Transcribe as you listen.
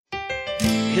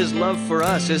His love for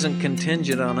us isn't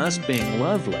contingent on us being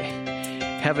lovely.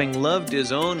 Having loved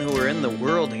His own who are in the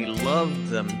world, He loved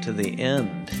them to the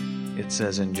end, it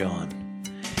says in John.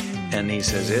 And He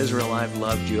says, Israel, I've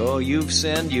loved you. Oh, you've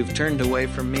sinned, you've turned away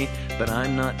from me, but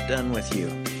I'm not done with you.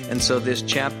 And so this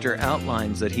chapter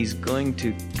outlines that He's going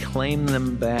to claim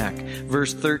them back.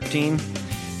 Verse 13,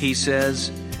 He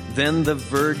says, then the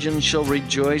virgin shall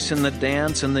rejoice in the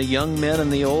dance, and the young men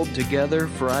and the old together,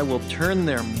 for I will turn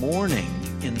their mourning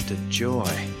into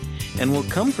joy, and will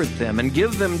comfort them and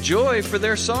give them joy for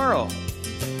their sorrow.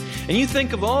 And you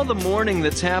think of all the mourning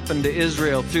that's happened to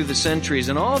Israel through the centuries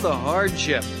and all the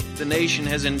hardship the nation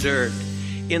has endured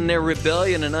in their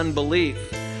rebellion and unbelief.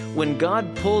 When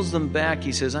God pulls them back,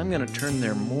 He says, I'm going to turn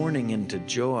their mourning into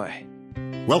joy.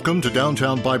 Welcome to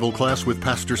Downtown Bible Class with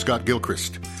Pastor Scott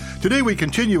Gilchrist. Today we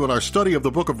continue in our study of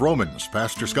the book of Romans.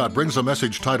 Pastor Scott brings a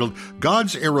message titled,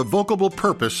 God's Irrevocable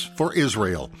Purpose for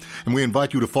Israel. And we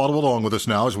invite you to follow along with us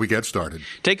now as we get started.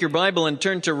 Take your Bible and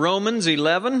turn to Romans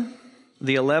 11,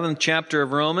 the 11th chapter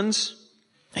of Romans.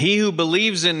 He who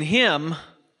believes in Him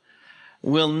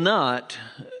will not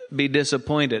be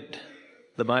disappointed,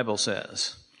 the Bible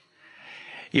says.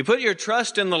 You put your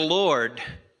trust in the Lord,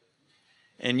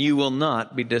 and you will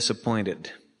not be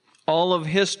disappointed. All of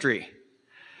history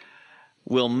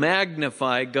will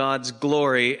magnify God's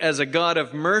glory as a God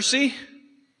of mercy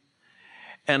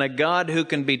and a God who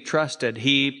can be trusted.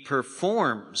 He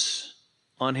performs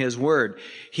on His word.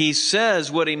 He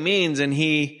says what He means, and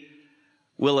He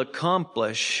will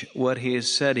accomplish what He has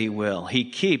said He will. He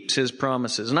keeps His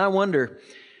promises. And I wonder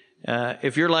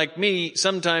if you're like me,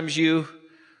 sometimes you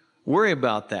worry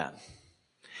about that.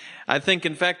 I think,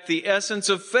 in fact, the essence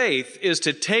of faith is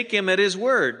to take Him at His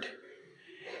word.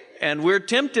 And we're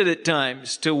tempted at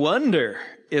times to wonder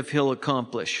if He'll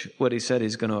accomplish what He said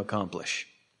He's going to accomplish.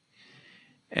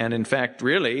 And in fact,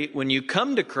 really, when you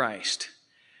come to Christ,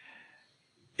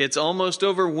 it's almost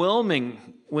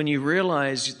overwhelming when you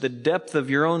realize the depth of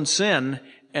your own sin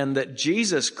and that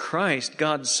Jesus Christ,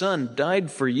 God's Son, died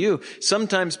for you.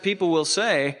 Sometimes people will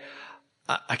say,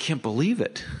 I can't believe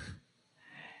it.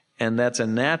 And that's a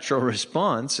natural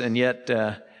response, and yet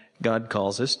God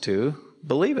calls us to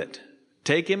believe it.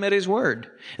 Take Him at His word.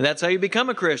 And that's how you become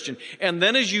a Christian. And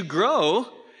then as you grow,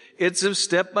 it's a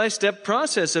step-by-step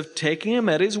process of taking Him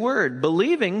at His word,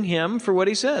 believing Him for what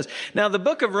He says. Now, the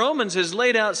book of Romans has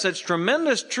laid out such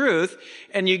tremendous truth,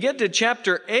 and you get to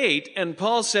chapter 8, and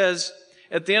Paul says,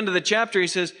 at the end of the chapter, he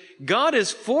says, God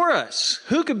is for us.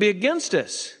 Who could be against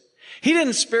us? He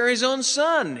didn't spare His own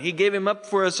Son. He gave Him up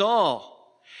for us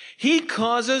all. He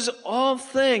causes all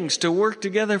things to work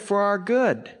together for our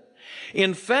good.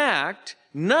 In fact,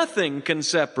 nothing can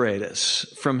separate us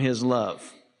from His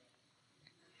love.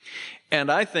 And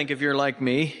I think if you're like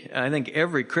me, I think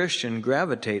every Christian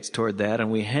gravitates toward that, and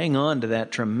we hang on to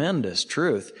that tremendous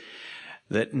truth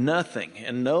that nothing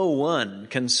and no one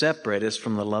can separate us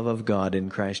from the love of God in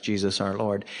Christ Jesus our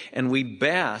Lord. And we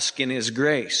bask in His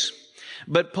grace.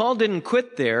 But Paul didn't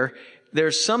quit there.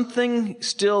 There's something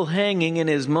still hanging in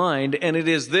his mind, and it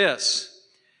is this.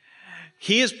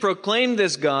 He has proclaimed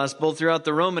this gospel throughout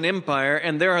the Roman Empire,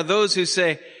 and there are those who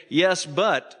say, yes,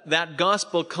 but that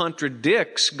gospel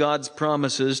contradicts God's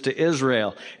promises to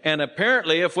Israel. And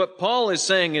apparently, if what Paul is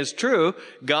saying is true,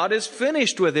 God is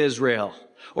finished with Israel,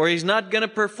 or He's not going to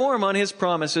perform on His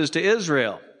promises to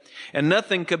Israel. And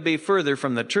nothing could be further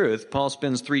from the truth. Paul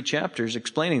spends 3 chapters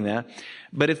explaining that.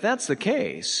 But if that's the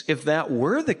case, if that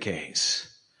were the case,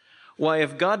 why,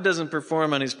 if God doesn't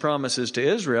perform on His promises to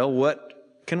Israel, what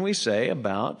can we say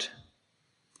about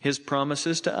His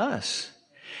promises to us?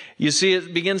 You see,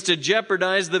 it begins to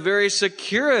jeopardize the very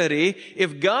security.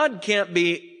 If God can't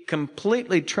be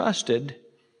completely trusted,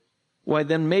 why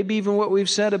then maybe even what we've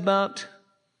said about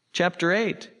chapter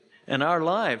 8 and our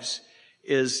lives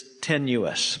is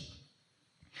tenuous.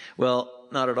 Well,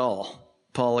 not at all.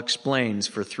 Paul explains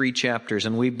for 3 chapters,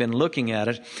 and we've been looking at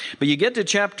it. But you get to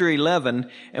chapter 11,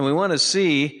 and we want to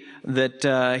see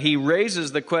that he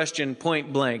raises the question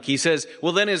point blank. He says,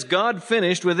 well, then is God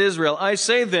finished with Israel? I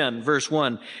say then, verse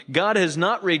 1, God has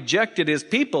not rejected His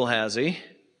people, has He?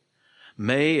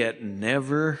 May it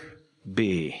never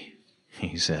be,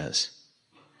 he says.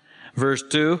 Verse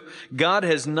 2, God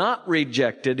has not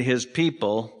rejected His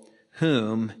people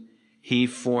whom He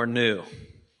foreknew.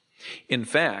 In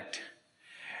fact,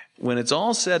 when it's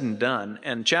all said and done,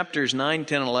 and chapters 9,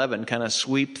 10, 11 kind of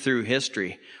sweep through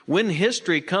history, when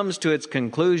history comes to its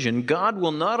conclusion, God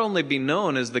will not only be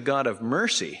known as the God of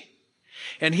mercy,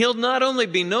 And he'll not only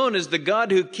be known as the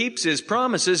God who keeps his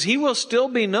promises, he will still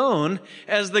be known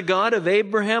as the God of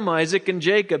Abraham, Isaac, and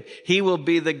Jacob. He will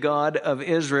be the God of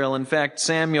Israel. In fact,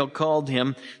 Samuel called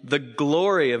him the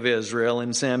glory of Israel.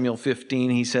 In Samuel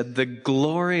 15, he said, the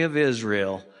glory of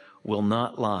Israel will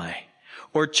not lie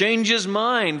or change his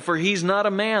mind, for he's not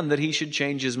a man that he should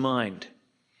change his mind.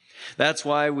 That's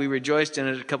why we rejoiced in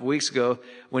it a couple weeks ago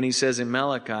when he says in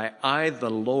Malachi, I, the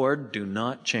Lord, do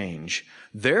not change.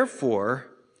 Therefore,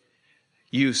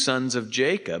 you sons of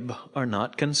Jacob are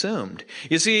not consumed.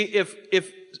 You see,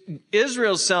 if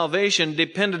Israel's salvation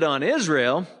depended on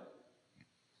Israel,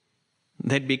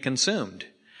 they'd be consumed.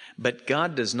 But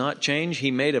God does not change.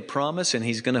 He made a promise and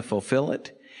he's going to fulfill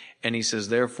it. And he says,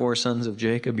 therefore, sons of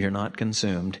Jacob, you're not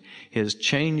consumed. His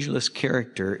changeless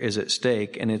character is at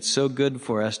stake, and it's so good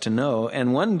for us to know.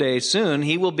 And one day soon,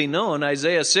 he will be known,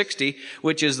 Isaiah 60,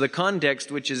 which is the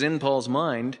context which is in Paul's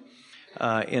mind,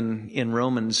 in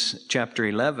Romans chapter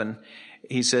 11.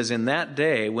 He says, in that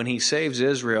day, when he saves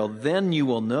Israel, then you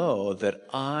will know that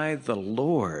I, the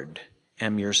Lord,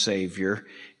 am your Savior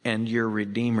and your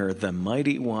Redeemer, the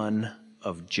mighty one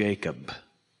of Jacob.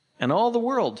 And all the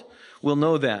world will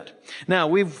know that. Now,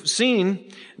 we've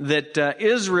seen that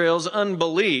Israel's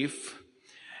unbelief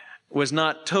was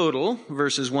not total,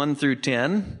 verses 1 through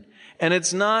 10, and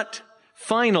it's not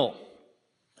final,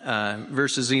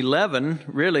 verses 11,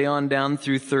 really on down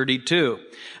through 32.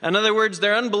 In other words,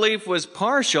 their unbelief was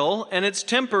partial, and it's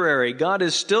temporary. God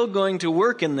is still going to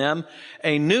work in them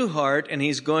a new heart, and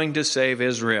he's going to save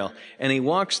Israel. And he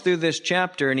walks through this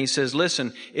chapter, and he says,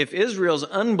 listen, if Israel's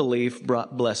unbelief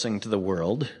brought blessing to the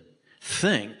world,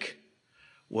 think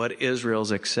what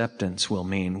Israel's acceptance will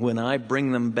mean when I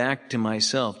bring them back to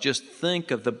myself. Just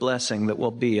think of the blessing that will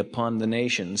be upon the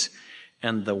nations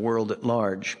and the world at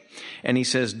large. And he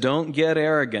says, don't get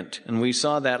arrogant. And we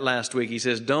saw that last week. He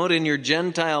says, don't in your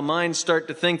Gentile mind start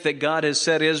to think that God has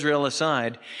set Israel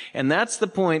aside. And that's the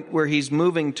point where he's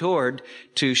moving toward,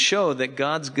 to show that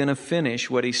God's going to finish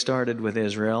what he started with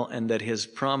Israel and that his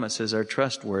promises are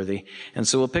trustworthy. And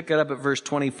so we'll pick it up at verse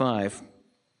 25.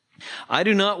 I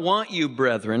do not want you,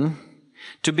 brethren,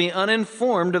 to be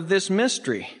uninformed of this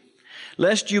mystery,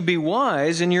 lest you be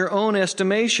wise in your own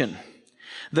estimation,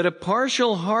 that a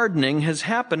partial hardening has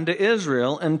happened to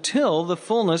Israel until the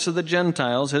fullness of the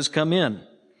Gentiles has come in.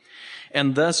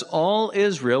 And thus all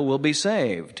Israel will be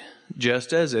saved,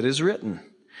 just as it is written.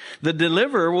 The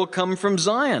deliverer will come from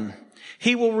Zion.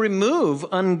 He will remove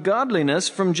ungodliness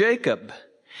from Jacob.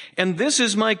 And this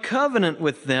is my covenant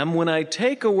with them when I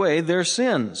take away their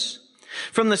sins.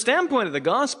 From the standpoint of the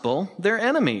gospel, they're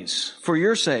enemies for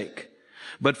your sake.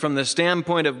 But from the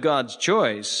standpoint of God's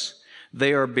choice,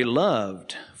 they are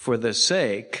beloved for the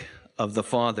sake of the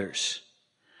fathers.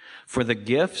 For the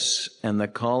gifts and the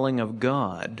calling of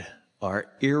God are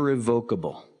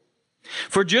irrevocable.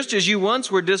 For just as you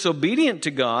once were disobedient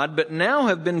to God, but now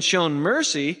have been shown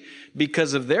mercy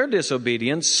because of their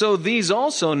disobedience, so these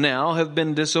also now have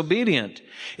been disobedient,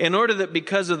 in order that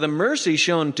because of the mercy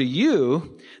shown to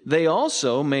you, they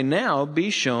also may now be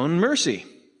shown mercy.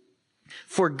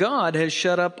 For God has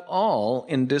shut up all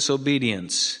in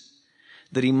disobedience,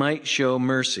 that he might show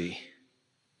mercy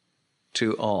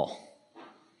to all.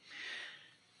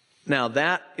 Now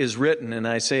that is written, and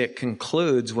I say it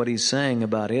concludes what he's saying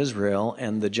about Israel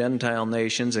and the Gentile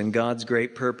nations and God's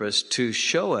great purpose, to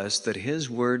show us that his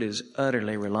word is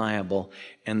utterly reliable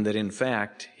and that in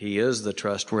fact he is the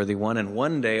trustworthy one. And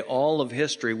one day all of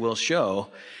history will show,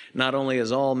 not only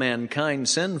is all mankind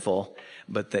sinful,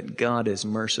 but that God is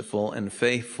merciful and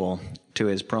faithful to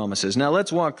his promises. Now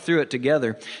let's walk through it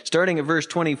together. Starting at verse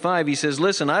 25, he says,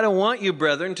 listen, I don't want you,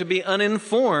 brethren, to be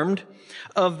uninformed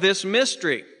of this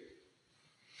mystery.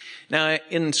 Now,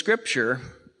 in Scripture,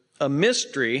 a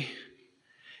mystery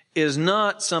is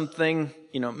not something,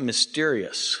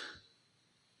 mysterious.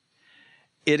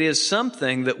 It is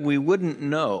something that we wouldn't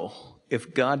know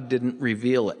if God didn't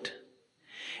reveal it.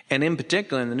 And in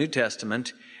particular, in the New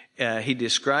Testament, he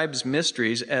describes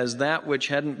mysteries as that which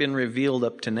hadn't been revealed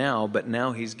up to now, but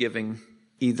now he's giving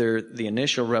either the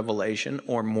initial revelation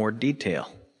or more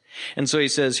detail. And so he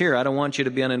says here, I don't want you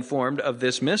to be uninformed of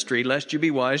this mystery, lest you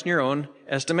be wise in your own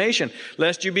estimation,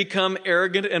 lest you become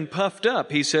arrogant and puffed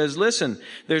up. He says, listen,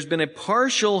 there's been a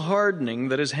partial hardening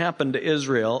that has happened to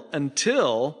Israel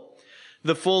until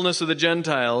the fullness of the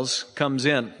Gentiles comes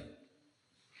in.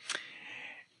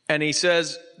 And he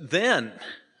says, then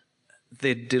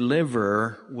the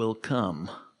deliverer will come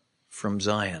from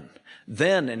Zion.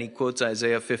 Then, and he quotes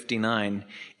Isaiah 59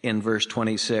 in verse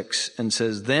 26 and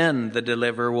says, then the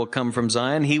deliverer will come from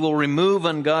Zion. He will remove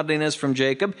ungodliness from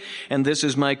Jacob. And this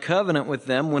is my covenant with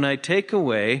them when I take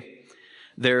away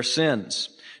their sins.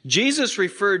 Jesus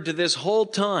referred to this whole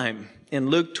time in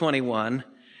Luke 21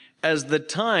 as the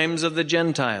times of the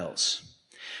Gentiles.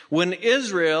 When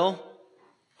Israel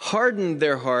hardened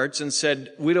their hearts and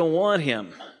said, we don't want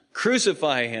him,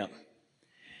 crucify him.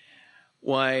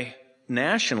 Why,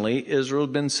 nationally, Israel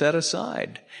had been set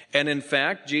aside. And in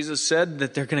fact, Jesus said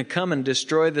that they're going to come and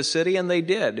destroy the city, and they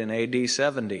did in AD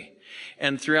 70.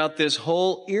 And throughout this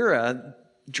whole era,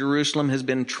 Jerusalem has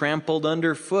been trampled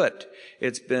underfoot.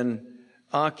 It's been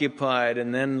occupied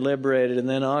and then liberated and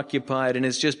then occupied, and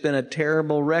it's just been a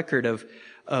terrible record of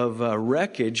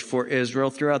wreckage for Israel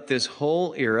throughout this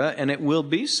whole era, and it will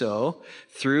be so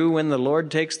through when the Lord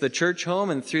takes the church home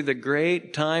and through the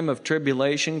great time of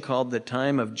tribulation called the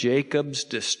time of Jacob's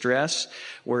distress,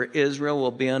 where Israel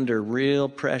will be under real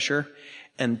pressure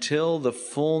until the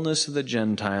fullness of the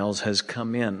Gentiles has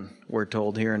come in, we're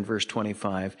told here in verse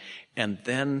 25, and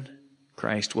then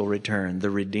Christ will return.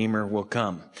 The Redeemer will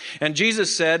come. And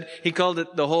Jesus said, he called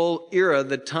it the whole era,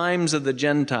 the times of the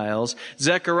Gentiles.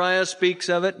 Zechariah speaks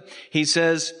of it. He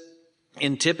says,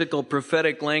 in typical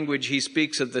prophetic language, he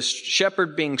speaks of the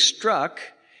shepherd being struck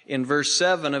in verse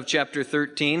 7 of chapter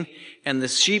 13, and the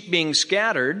sheep being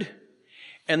scattered.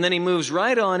 And then he moves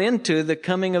right on into the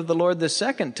coming of the Lord the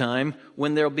second time,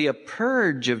 when there'll be a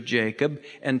purge of Jacob,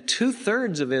 and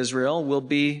 2/3 of Israel will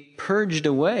be purged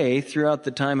away throughout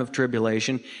the time of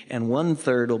tribulation, and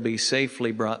 1/3 will be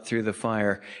safely brought through the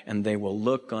fire, and they will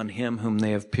look on him whom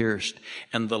they have pierced,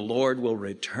 and the Lord will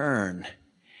return,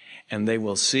 and they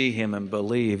will see him and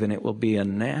believe, and it will be a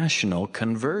national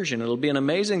conversion. It'll be an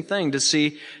amazing thing to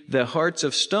see the hearts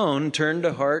of stone turn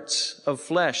to hearts of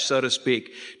flesh, so to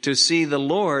speak, to see the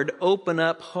Lord open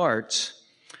up hearts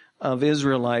of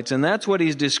Israelites. And that's what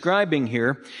he's describing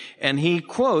here. And he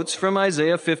quotes from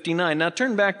Isaiah 59. Now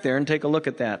turn back there and take a look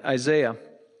at that. Isaiah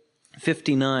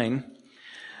 59.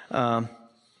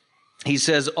 He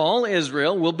says, all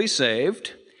Israel will be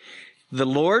saved. The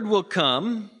Lord will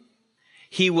come.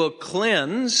 He will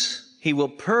cleanse, he will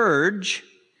purge,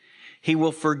 he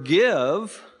will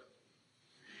forgive,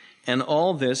 and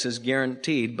all this is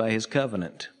guaranteed by his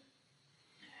covenant.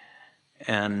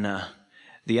 And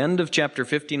the end of chapter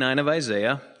 59 of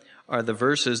Isaiah are the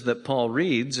verses that Paul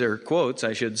reads, or quotes,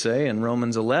 I should say, in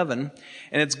Romans 11.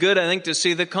 And it's good, I think, to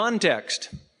see the context.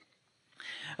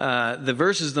 The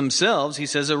verses themselves, he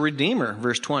says, a Redeemer,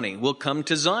 verse 20, will come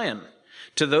to Zion.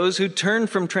 To those who turn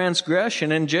from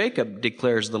transgression in Jacob,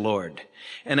 declares the Lord.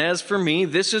 And as for me,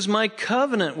 this is my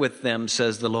covenant with them,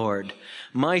 says the Lord.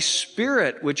 My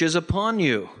spirit which is upon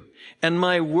you, and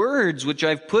my words which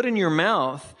I've put in your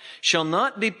mouth, shall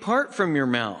not depart from your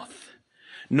mouth,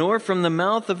 nor from the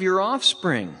mouth of your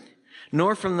offspring,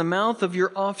 nor from the mouth of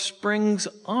your offspring's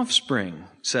offspring,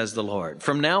 says the Lord.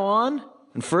 From now on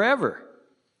and forever.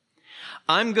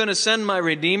 I'm going to send my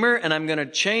Redeemer, and I'm going to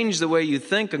change the way you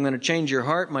think. I'm going to change your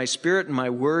heart. My spirit and my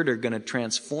word are going to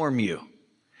transform you.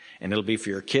 And it'll be for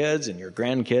your kids and your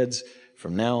grandkids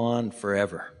from now on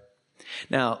forever.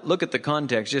 Now, look at the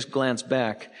context. Just glance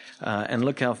back and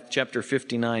look how chapter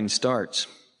 59 starts.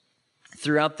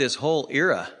 Throughout this whole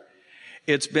era,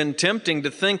 it's been tempting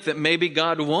to think that maybe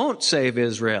God won't save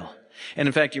Israel. And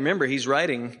in fact, you remember,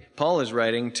 Paul is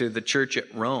writing to the church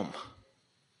at Rome.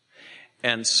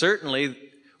 And certainly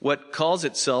what calls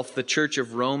itself the Church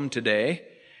of Rome today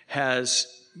has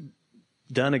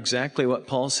done exactly what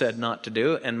Paul said not to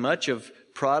do. And much of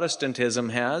Protestantism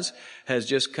has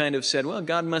just kind of said, well,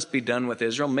 God must be done with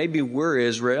Israel. Maybe we're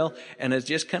Israel, and has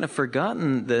just kind of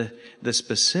forgotten the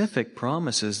specific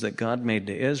promises that God made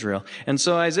to Israel. And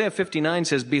so Isaiah 59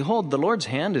 says, behold, the Lord's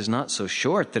hand is not so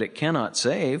short that it cannot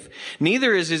save,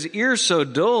 neither is his ear so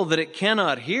dull that it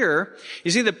cannot hear.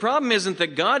 You see, the problem isn't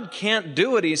that God can't do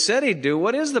what he said he'd do.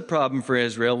 What is the problem for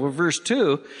Israel? Well, verse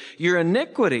 2, your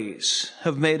iniquities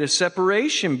have made a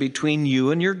separation between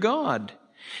you and your God.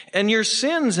 And your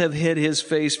sins have hid his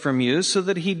face from you so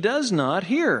that he does not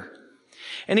hear.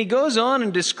 And he goes on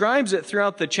and describes it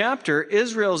throughout the chapter,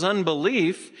 Israel's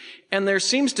unbelief, and there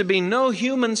seems to be no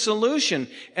human solution.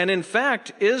 And in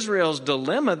fact, Israel's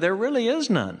dilemma, there really is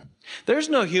none. There's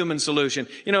no human solution.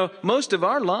 You know, most of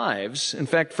our lives, in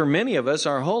fact, for many of us,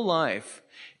 our whole life,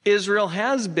 Israel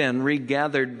has been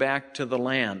regathered back to the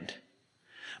land.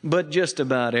 But just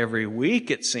about every week,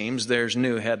 it seems, there's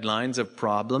new headlines of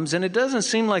problems, and it doesn't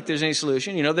seem like there's any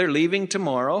solution. You know, they're leaving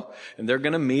tomorrow, and they're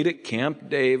going to meet at Camp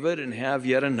David and have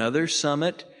yet another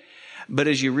summit. But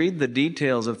as you read the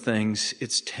details of things,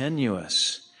 it's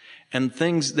tenuous. And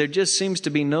there just seems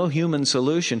to be no human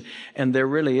solution, and there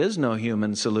really is no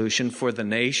human solution for the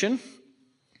nation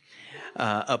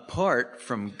apart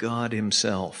from God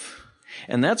himself.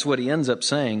 And that's what he ends up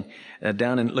saying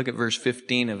look at verse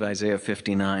 15 of Isaiah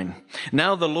 59.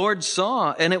 Now the Lord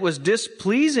saw, and it was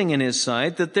displeasing in his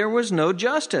sight that there was no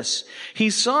justice.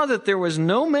 He saw that there was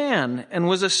no man and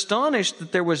was astonished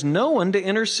that there was no one to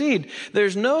intercede.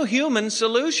 There's no human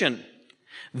solution.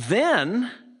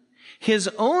 Then his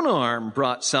own arm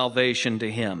brought salvation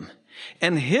to him,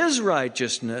 and his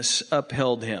righteousness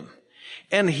upheld him.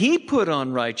 And he put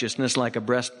on righteousness like a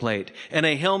breastplate, and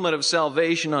a helmet of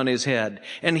salvation on his head.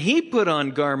 And he put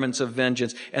on garments of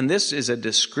vengeance. And this is a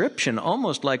description,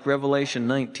 almost like Revelation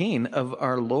 19, of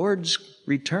our Lord's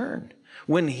return,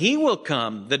 when he will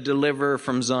come, the deliverer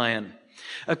from Zion.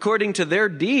 According to their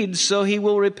deeds, so he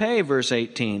will repay, verse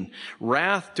 18.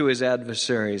 Wrath to his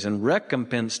adversaries and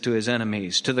recompense to his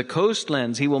enemies. To the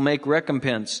coastlands he will make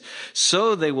recompense.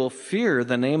 So they will fear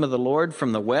the name of the Lord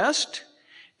from the west,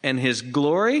 and his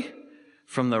glory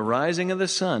from the rising of the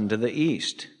sun to the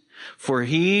east. For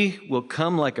he will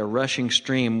come like a rushing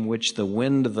stream which the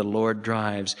wind of the Lord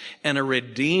drives, and a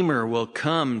Redeemer will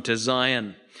come to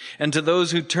Zion. And to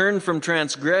those who turn from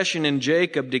transgression in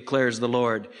Jacob, declares the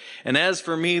Lord. And as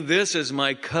for me, this is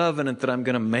my covenant that I'm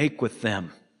going to make with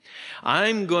them.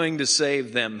 I'm going to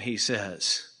save them, he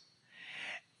says.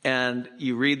 And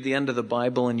you read the end of the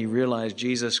Bible and you realize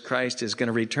Jesus Christ is going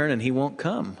to return, and he won't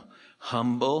come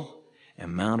humble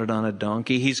and mounted on a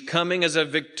donkey. He's coming as a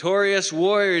victorious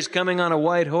warrior. He's coming on a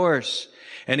white horse.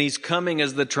 And he's coming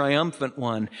as the triumphant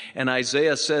one. And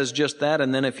Isaiah says just that.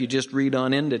 And then if you just read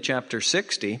on into chapter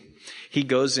 60, he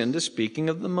goes into speaking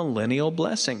of the millennial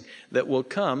blessing that will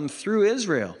come through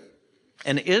Israel.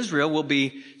 And Israel will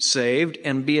be saved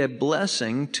and be a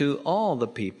blessing to all the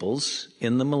peoples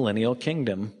in the millennial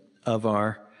kingdom of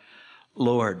our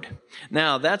Lord.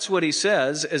 Now, that's what he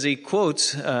says as he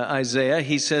quotes Isaiah.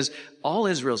 He says, all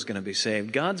Israel's going to be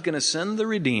saved. God's going to send the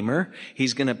Redeemer.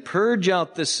 He's going to purge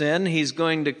out the sin. He's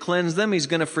going to cleanse them. He's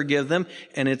going to forgive them.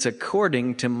 And it's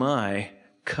according to my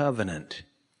covenant.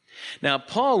 Now,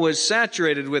 Paul was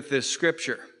saturated with this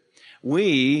scripture.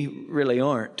 We really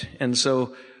aren't. And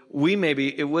so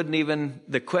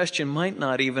the question might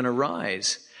not even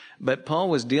arise. But Paul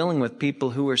was dealing with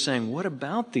people who were saying, what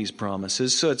about these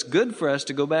promises? So it's good for us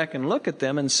to go back and look at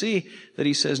them and see that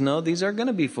he says, no, these are going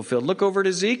to be fulfilled. Look over at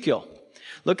Ezekiel.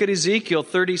 Look at Ezekiel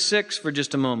 36 for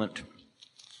just a moment.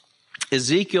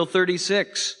 Ezekiel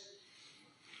 36,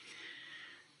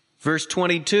 verse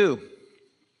 22.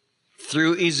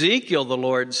 Through Ezekiel, the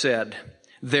Lord said,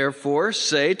 therefore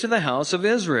say to the house of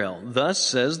Israel, thus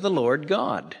says the Lord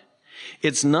God.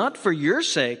 It's not for your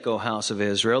sake, O house of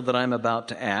Israel, that I'm about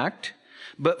to act,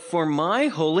 but for my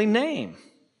holy name.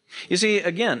 You see,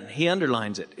 again, he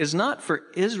underlines it. It's not for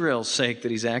Israel's sake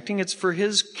that he's acting. It's for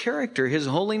his character, his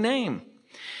holy name.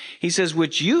 He says,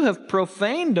 which you have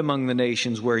profaned among the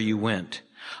nations where you went.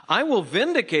 I will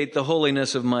vindicate the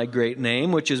holiness of my great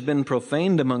name, which has been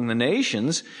profaned among the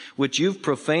nations, which you've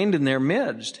profaned in their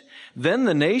midst. Then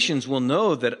the nations will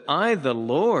know that I am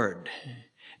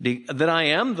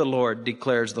the Lord,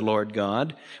 declares the Lord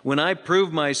God, when I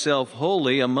prove myself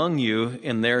holy among you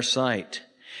in their sight.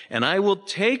 And I will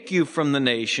take you from the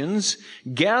nations,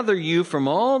 gather you from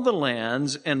all the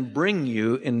lands, and bring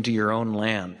you into your own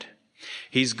land.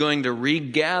 He's going to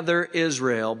regather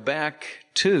Israel back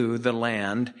to the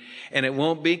land, and it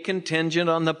won't be contingent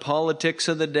on the politics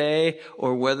of the day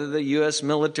or whether the U.S.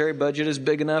 military budget is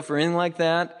big enough or anything like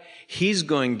that. He's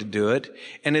going to do it,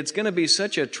 and it's going to be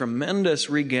such a tremendous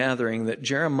regathering that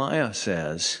Jeremiah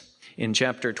says in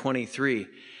chapter 23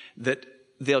 that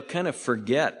they'll kind of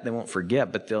forget. They won't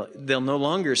forget, but they'll no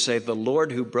longer say, the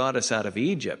Lord who brought us out of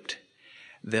Egypt.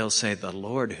 They'll say, the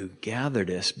Lord who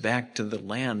gathered us back to the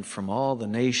land from all the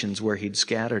nations where he'd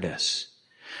scattered us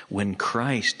when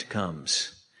Christ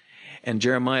comes. And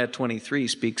Jeremiah 23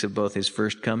 speaks of both his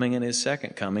first coming and his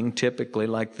second coming, typically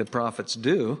like the prophets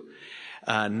do,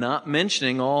 not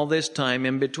mentioning all this time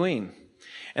in between.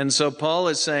 And so Paul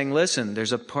is saying, listen,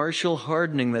 there's a partial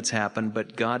hardening that's happened,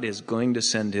 but God is going to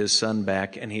send his son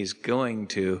back, and he's going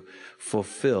to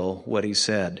fulfill what he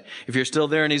said. If you're still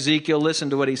there in Ezekiel, listen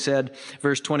to what he said,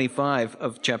 verse 25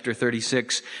 of chapter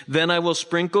 36. Then I will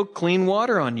sprinkle clean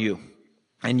water on you,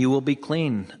 and you will be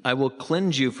clean. I will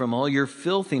cleanse you from all your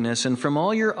filthiness and from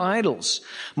all your idols.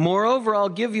 Moreover, I'll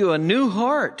give you a new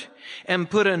heart and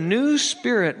put a new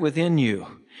spirit within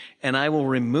you. And I will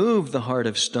remove the heart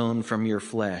of stone from your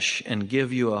flesh and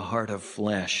give you a heart of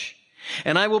flesh.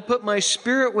 And I will put my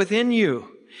spirit within you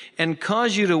and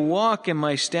cause you to walk in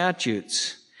my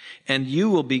statutes. And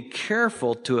you will be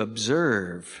careful to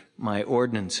observe my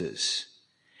ordinances.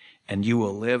 And you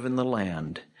will live in the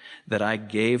land that I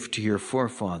gave to your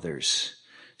forefathers.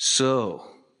 So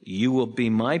You will be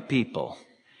my people,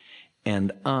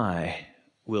 and I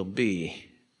will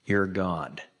be your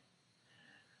God.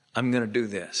 I'm going to do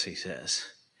this, he says,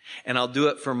 and I'll do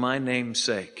it for my name's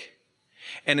sake.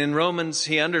 And in Romans,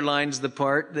 he underlines the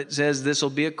part that says this will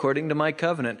be according to my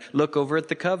covenant. Look over at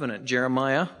the covenant,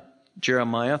 Jeremiah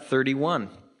 31.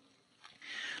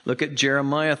 Look at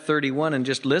Jeremiah 31 and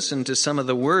just listen to some of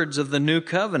the words of the new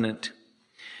covenant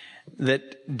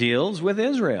that deals with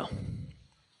Israel.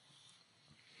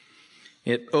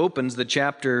 It opens, the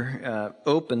chapter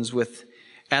opens with,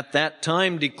 "At that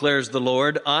time, declares the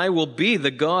Lord, I will be the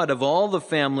God of all the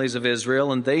families of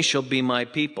Israel, and they shall be my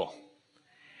people."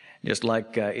 Just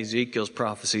like Ezekiel's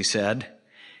prophecy said.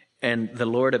 And the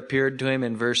Lord appeared to him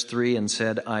in verse 3 and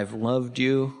said, "I've loved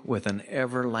you with an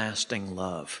everlasting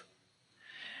love."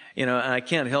 You know, I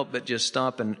can't help but just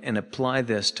stop and apply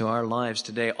this to our lives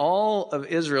today. All of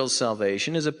Israel's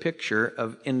salvation is a picture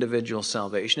of individual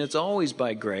salvation. It's always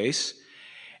by grace.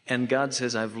 And God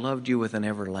says, "I've loved you with an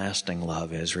everlasting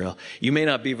love, Israel. You may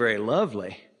not be very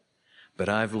lovely, but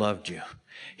I've loved you."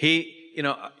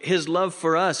 His love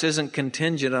for us isn't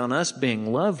contingent on us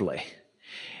being lovely.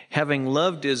 Having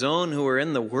loved his own who are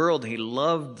in the world, he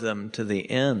loved them to the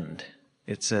end,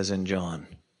 it says in John.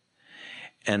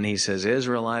 And he says,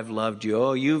 "Israel, I've loved you.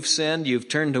 Oh, you've sinned, you've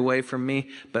turned away from me,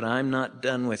 but I'm not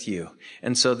done with you."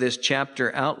 And so this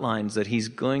chapter outlines that he's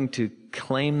going to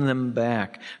claim them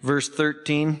back. Verse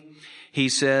 13, he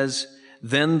says,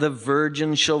 "Then the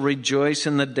virgin shall rejoice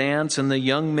in the dance, and the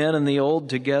young men and the old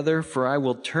together, for I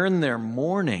will turn their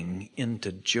mourning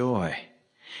into joy,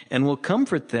 and will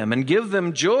comfort them and give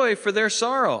them joy for their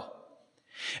sorrow."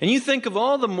 And you think of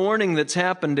all the mourning that's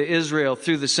happened to Israel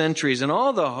through the centuries and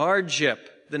all the hardship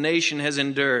the nation has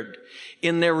endured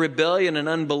in their rebellion and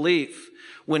unbelief.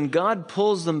 When God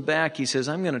pulls them back, he says,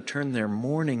 "I'm going to turn their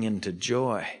mourning into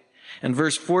joy." And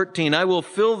verse 14, "I will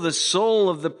fill the soul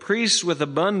of the priests with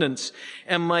abundance,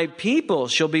 and my people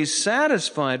shall be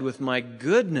satisfied with my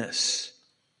goodness,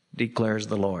 declares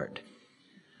the Lord."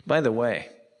 By the way,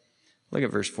 look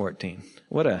at verse 14.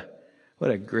 What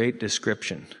a great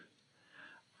description.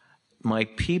 My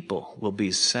people will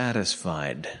be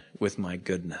satisfied with my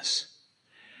goodness.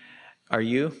 Are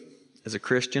you, as a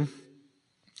Christian,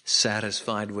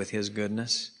 satisfied with his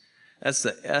goodness? That's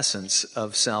the essence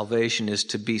of salvation, is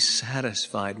to be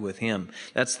satisfied with him.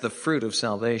 That's the fruit of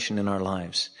salvation in our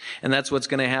lives. And that's what's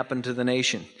going to happen to the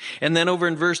nation. And then over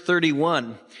in verse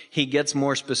 31, he gets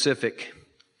more specific.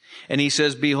 And he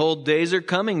says, "Behold, days are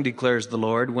coming, declares the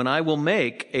Lord, when I will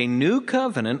make a new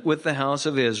covenant with the house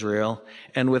of Israel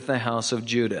and with the house of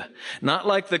Judah. Not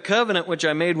like the covenant which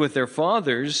I made with their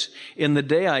fathers in the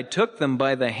day I took them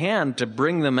by the hand to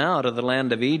bring them out of the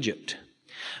land of Egypt.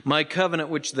 My covenant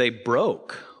which they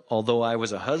broke, although I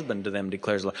was a husband to them,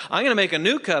 declares the Lord." I'm going to make a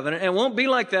new covenant, and it won't be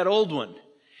like that old one.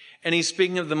 And he's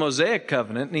speaking of the Mosaic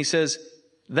covenant, and he says,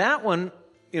 that one,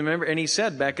 you remember, and he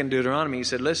said back in Deuteronomy, he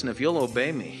said, "Listen, if you'll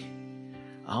obey me,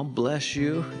 I'll bless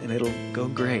you and it'll go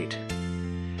great.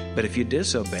 But if you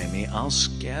disobey me, I'll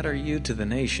scatter you to the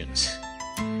nations."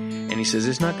 And he says,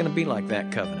 it's not going to be like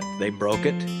that covenant. They broke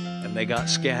it and they got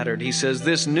scattered. He says,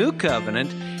 this new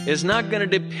covenant is not going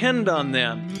to depend on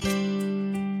them.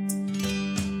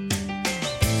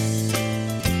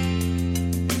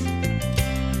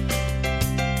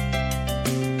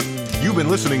 You've been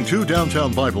listening to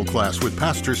Downtown Bible Class with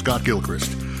Pastor Scott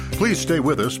Gilchrist. Please stay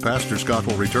with us. Pastor Scott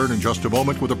will return in just a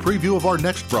moment with a preview of our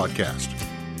next broadcast.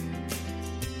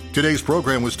 Today's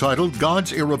program was titled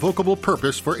God's Irrevocable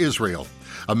Purpose for Israel,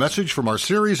 a message from our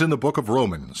series in the book of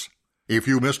Romans. If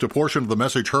you missed a portion of the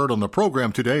message heard on the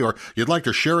program today, or you'd like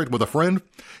to share it with a friend,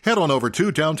 head on over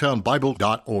to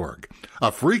downtownbible.org.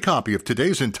 A free copy of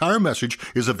today's entire message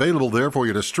is available there for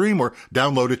you to stream or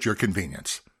download at your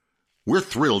convenience. We're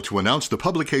thrilled to announce the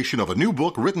publication of a new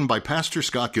book written by Pastor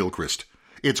Scott Gilchrist.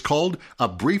 It's called A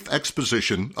Brief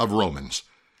Exposition of Romans.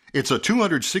 It's a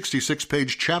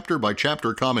 266-page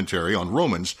chapter-by-chapter commentary on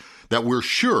Romans that we're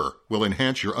sure will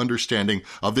enhance your understanding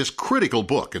of this critical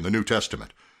book in the New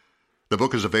Testament. The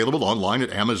book is available online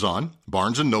at Amazon,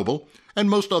 Barnes & Noble, and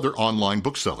most other online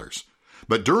booksellers.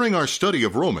 But during our study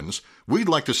of Romans, we'd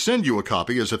like to send you a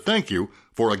copy as a thank you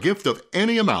for a gift of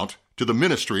any amount to the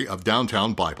ministry of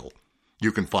Downtown Bible.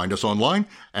 You can find us online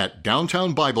at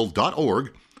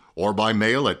downtownbible.org or by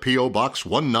mail at P.O. Box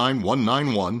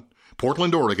 19191,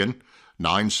 Portland, Oregon,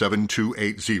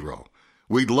 97280.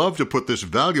 We'd love to put this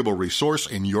valuable resource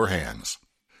in your hands.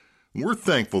 We're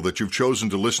thankful that you've chosen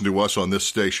to listen to us on this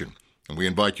station, and we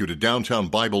invite you to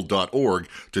downtownbible.org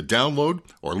to download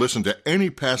or listen to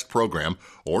any past program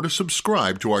or to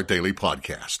subscribe to our daily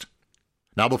podcast.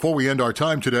 Now, before we end our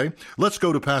time today, let's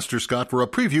go to Pastor Scott for a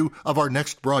preview of our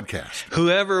next broadcast.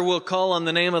 Whoever will call on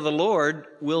the name of the Lord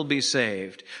will be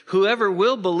saved. Whoever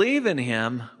will believe in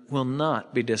him will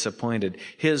not be disappointed.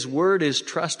 His word is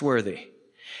trustworthy.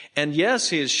 And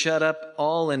yes, he has shut up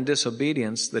all in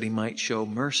disobedience that he might show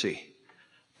mercy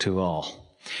to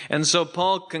all. And so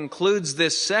Paul concludes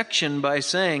this section by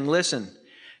saying, listen,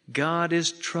 God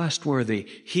is trustworthy.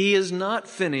 He is not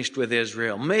finished with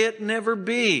Israel. May it never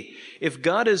be. If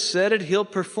God has said it, he'll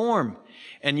perform.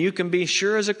 And you can be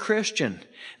sure as a Christian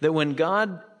that when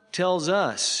God tells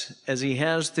us, as he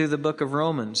has through the book of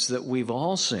Romans, that we've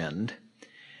all sinned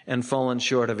and fallen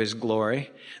short of his glory,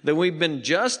 that we've been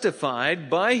justified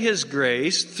by his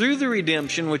grace through the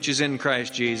redemption which is in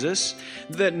Christ Jesus,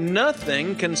 that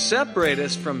nothing can separate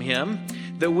us from him,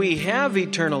 that we have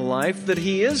eternal life, that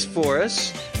he is for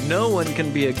us, no one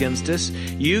can be against us.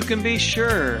 You can be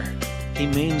sure he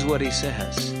means what he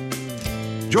says.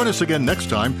 Join us again next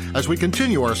time as we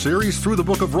continue our series through the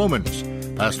book of Romans.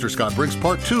 Pastor Scott brings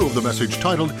part 2 of the message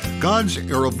titled, God's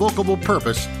Irrevocable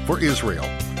Purpose for Israel.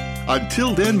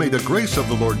 Until then, may the grace of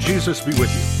the Lord Jesus be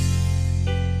with you.